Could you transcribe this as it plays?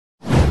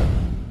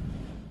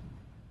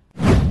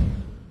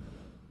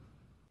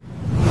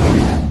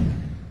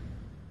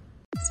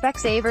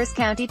SpecSavers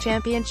County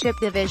Championship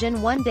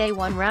Division 1 Day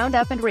 1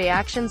 Roundup and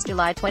Reactions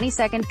July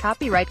 22.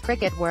 Copyright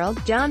Cricket World.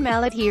 John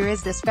Mallett. Here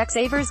is the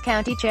SpecSavers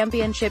County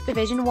Championship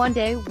Division 1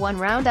 Day 1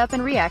 Roundup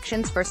and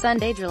Reactions for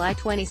Sunday, July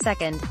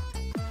 22.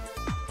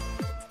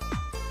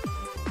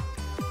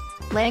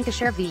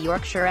 Lancashire v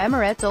Yorkshire.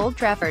 Emirates, Old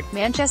Trafford.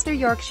 Manchester.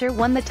 Yorkshire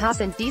won the toss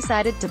and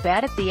decided to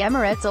bat at the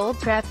Emirates, Old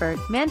Trafford,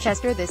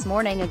 Manchester this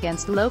morning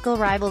against local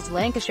rivals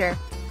Lancashire.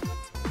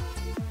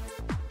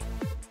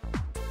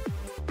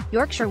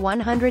 Yorkshire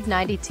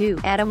 192,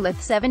 Adam Lyth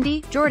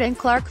 70, Jordan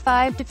Clark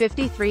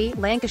 5-53,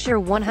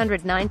 Lancashire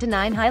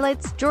 109-9.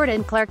 Highlights: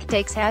 Jordan Clark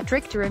takes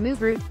hat-trick to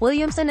remove Root,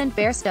 Williamson and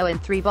Bairstow in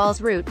 3 balls.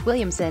 Root,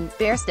 Williamson,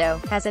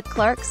 Bairstow, has it.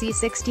 Clark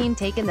C16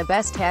 taken the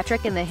best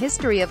hat-trick in the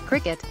history of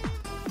cricket.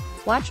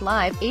 Watch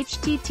live,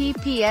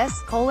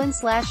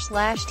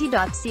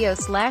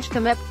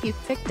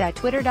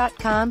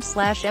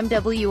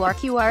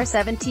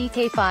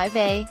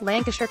 https://t.co/commep.twitter.com/mwrqr7tk5a.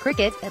 Lancashire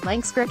Cricket, at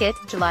Lancs Cricket,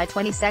 July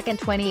 22,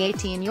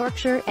 2018.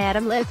 Yorkshire,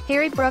 Adam Lyth,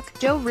 Harry Brook,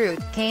 Joe Root,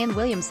 Kane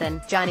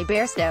Williamson, Johnny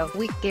Bairstow,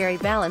 Week, Gary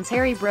Ballance,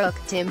 Harry Brook,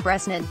 Tim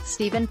Bresnan,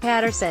 Stephen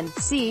Patterson,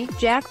 C.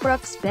 Jack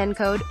Brooks, Ben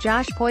Code,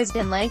 Josh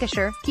Poisden.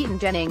 Lancashire, Keaton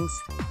Jennings,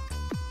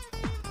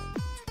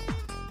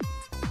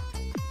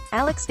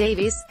 Alex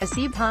Davies,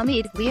 Asib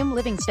Hamid, Liam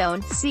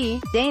Livingstone,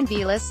 C. Dane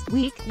Velas,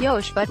 Week,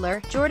 Yosh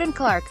Butler, Jordan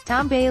Clark,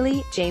 Tom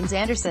Bailey, James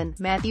Anderson,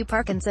 Matthew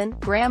Parkinson,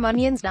 Graham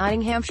Onions.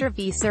 Nottinghamshire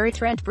v Surrey.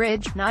 Trent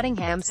Bridge.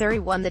 Nottingham. Surrey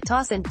won the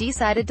toss and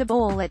decided to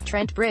bowl at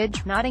Trent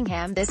Bridge,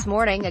 Nottingham this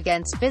morning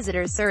against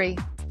visitors Surrey.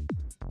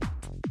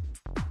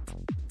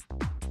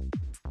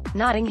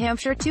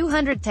 Nottinghamshire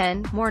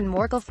 210, Morne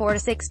Morkel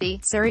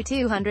 4-60, Surrey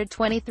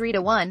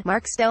 223-1,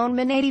 Mark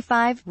Stoneman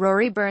 85,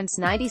 Rory Burns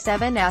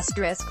 97 *,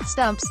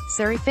 Stumps,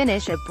 Surrey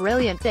finish a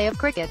brilliant day of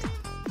cricket.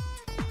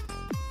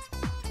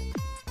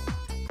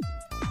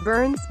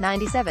 Burns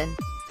 97.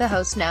 The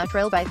hosts now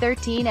trail by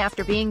 13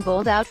 after being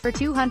bowled out for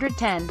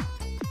 210.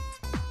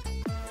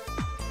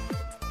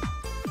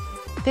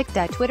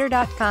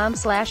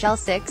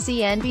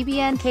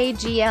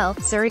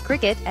 pic.twitter.com/L6CNBBNKGL. Surrey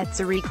Cricket, at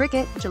Surrey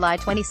Cricket, July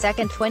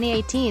 22,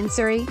 2018.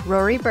 Surrey,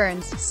 Rory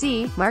Burns,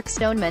 C. Mark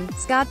Stoneman,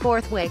 Scott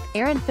Borthwick,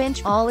 Aaron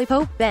Finch, Ollie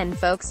Pope, Ben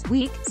Folkes,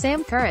 Week,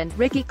 Sam Curran,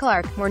 Ricky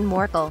Clark, Morne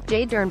Morkel,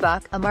 Jay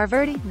Dernbach, Amar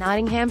Verdi.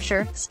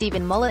 Nottinghamshire,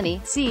 Stephen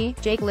Mullany, C.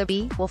 Jake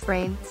Libby,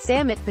 Wolfrain,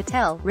 Samit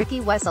Patel, Ricky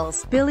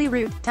Wessels, Billy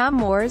Root, Tom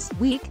Moores,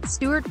 Week,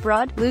 Stuart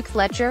Broad, Luke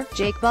Fletcher,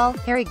 Jake Ball,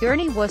 Harry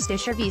Gurney.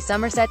 Worcestershire v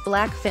Somerset.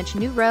 Blackfinch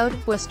New Road,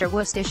 Worcester.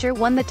 Worcestershire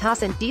won the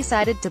toss and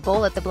decided to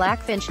bowl at the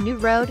Blackfinch New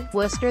Road,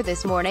 Worcester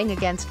this morning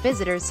against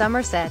visitors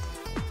Somerset.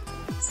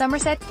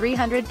 Somerset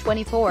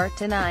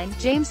 324-9,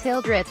 James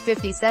Hildreth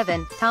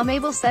 57, Tom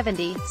Abel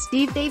 70,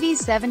 Steve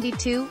Davies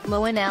 72,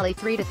 Moeen Ali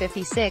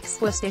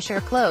 3-56. Worcestershire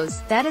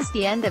close. That is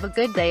the end of a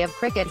good day of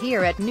cricket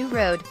here at New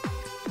Road.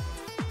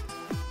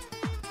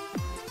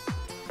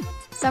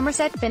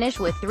 Somerset finish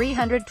with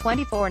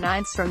 324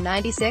 nines from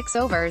 96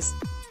 overs.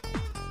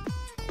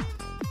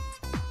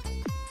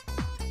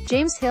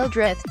 James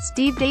Hildreth,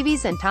 Steve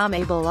Davies and Tom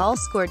Abel all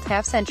scored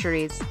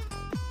half-centuries.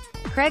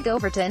 Craig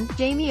Overton,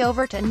 Jamie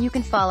Overton. You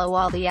can follow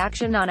all the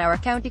action on our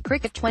County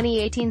Cricket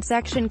 2018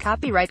 section.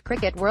 Copyright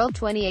Cricket World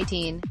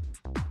 2018.